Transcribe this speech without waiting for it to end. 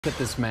Look at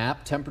this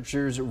map.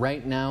 Temperatures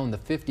right now in the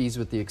 50s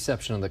with the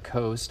exception of the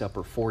coast,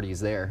 upper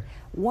 40s there.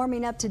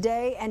 Warming up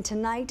today and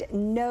tonight,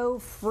 no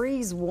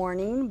freeze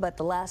warning, but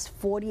the last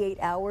 48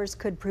 hours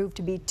could prove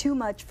to be too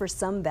much for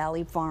some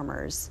valley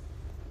farmers.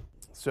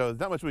 So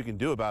there's not much we can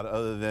do about it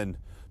other than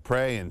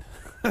pray and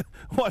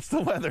watch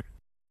the weather.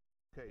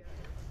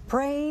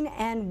 Praying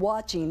and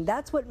watching.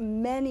 That's what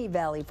many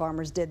valley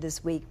farmers did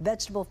this week.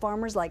 Vegetable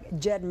farmers like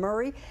Jed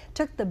Murray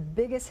took the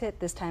biggest hit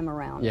this time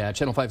around. Yeah,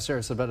 Channel 5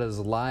 Sarah Silvetta is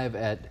live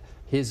at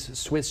his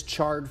Swiss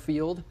chard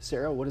field.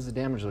 Sarah, what does the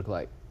damage look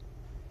like?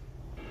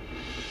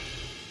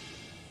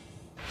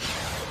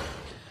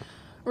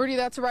 Rudy,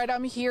 that's right.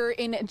 I'm here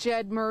in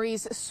Jed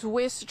Murray's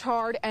Swiss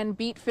chard and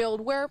beet field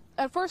where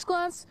at first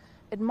glance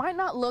it might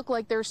not look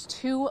like there's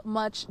too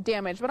much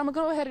damage, but I'm going to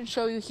go ahead and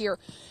show you here.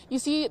 You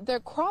see, the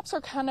crops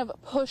are kind of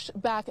pushed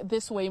back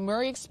this way.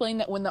 Murray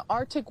explained that when the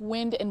Arctic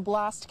wind and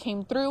blast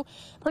came through,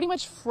 pretty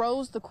much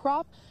froze the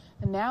crop,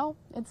 and now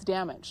it's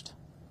damaged.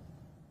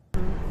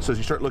 So as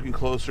you start looking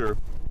closer,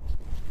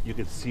 you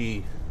can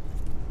see,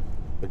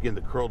 again,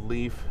 the curled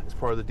leaf is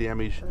part of the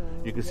damage.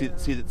 You can see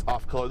it's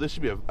off color. This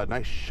should be a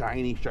nice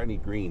shiny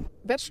green.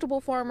 Vegetable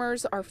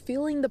farmers are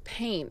feeling the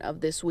pain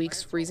of this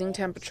week's freezing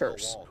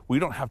temperatures. We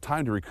don't have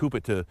time to recoup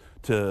it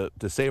to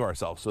save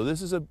ourselves. So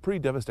this is a pretty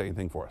devastating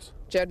thing for us.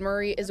 Jed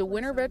Murray is a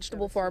winter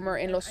vegetable farmer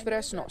in Los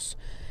Fresnos.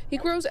 He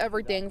grows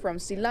everything from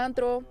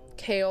cilantro,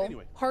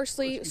 kale,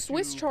 parsley,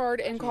 Swiss chard,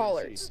 and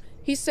collards.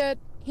 He said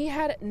he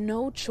had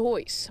no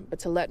choice but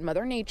to let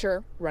Mother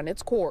Nature run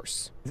its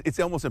course. It's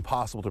almost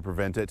impossible to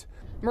prevent it.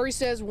 Murray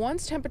says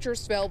once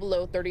temperatures fell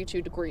below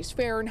 32 degrees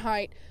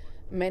Fahrenheit,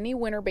 many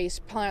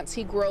winter-based plants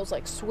he grows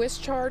like Swiss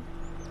chard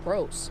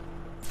froze.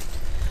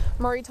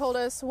 Murray told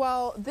us,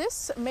 while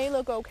this may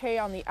look okay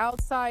on the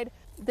outside,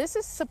 this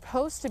is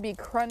supposed to be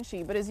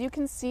crunchy, but as you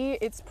can see,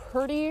 it's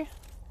pretty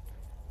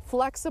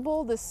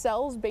flexible. The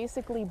cell's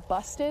basically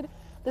busted.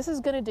 This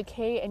is going to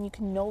decay and you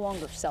can no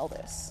longer sell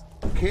this.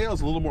 Kale is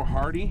a little more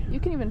hardy.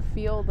 You can even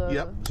feel the...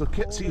 Yep. So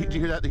see, do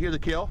you hear that? Hear the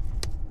kale?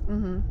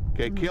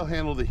 Okay, kale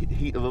handled the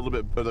heat a little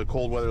bit, or the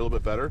cold weather a little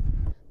bit better.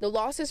 The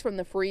losses from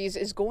the freeze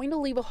is going to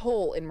leave a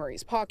hole in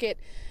Murray's pocket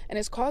and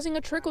is causing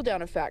a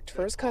trickle-down effect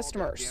for his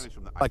customers.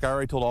 Like I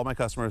already told all my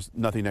customers,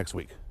 nothing next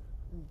week.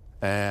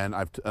 And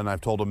I've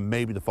told them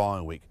maybe the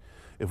following week.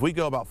 If we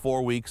go about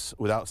 4 weeks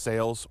without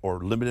sales or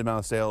limited amount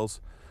of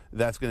sales,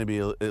 that's going to be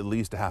at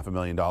least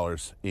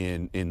 $500,000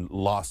 in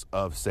loss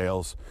of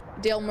sales.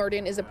 Dale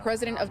Murden is the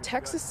president of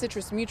Texas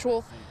Citrus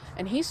Mutual,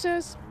 and he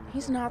says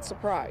he's not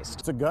surprised.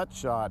 It's a gut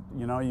shot.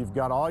 You know, you've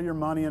got all your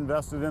money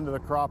invested into the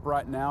crop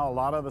right now. A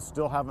lot of us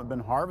still haven't been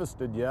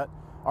harvested yet.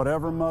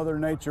 Whatever Mother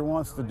Nature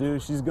wants to do,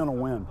 she's going to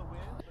win.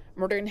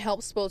 Murden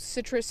helps both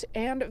citrus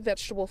and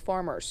vegetable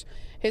farmers.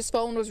 His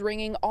phone was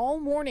ringing all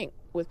morning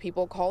with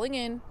people calling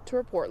in to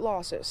report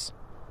losses.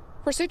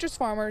 For citrus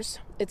farmers,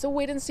 it's a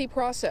wait-and-see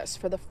process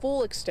for the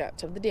full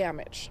extent of the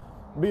damage.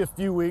 It'll be a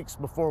few weeks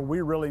before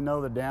we really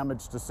know the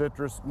damage to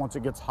citrus once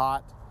it gets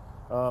hot.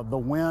 The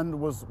wind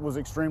was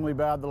extremely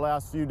bad the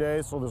last few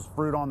days, so there's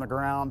fruit on the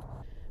ground.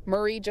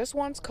 Murray just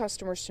wants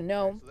customers to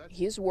know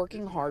he's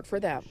working hard for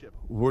them.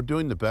 We're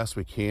doing the best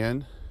we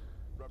can.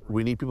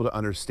 We need people to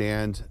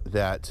understand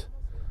that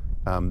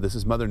this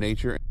is Mother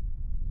Nature.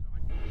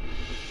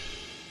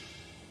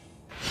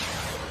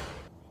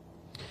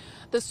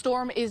 The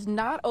storm is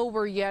not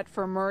over yet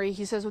for Murray.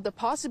 He says with the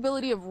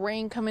possibility of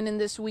rain coming in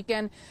this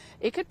weekend,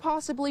 it could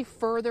possibly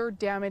further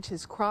damage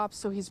his crops,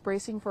 so he's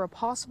bracing for a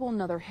possible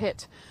another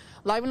hit.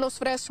 Live in Los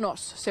Fresnos,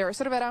 Sarah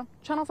Silvetta,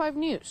 Channel 5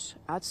 News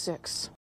at 6.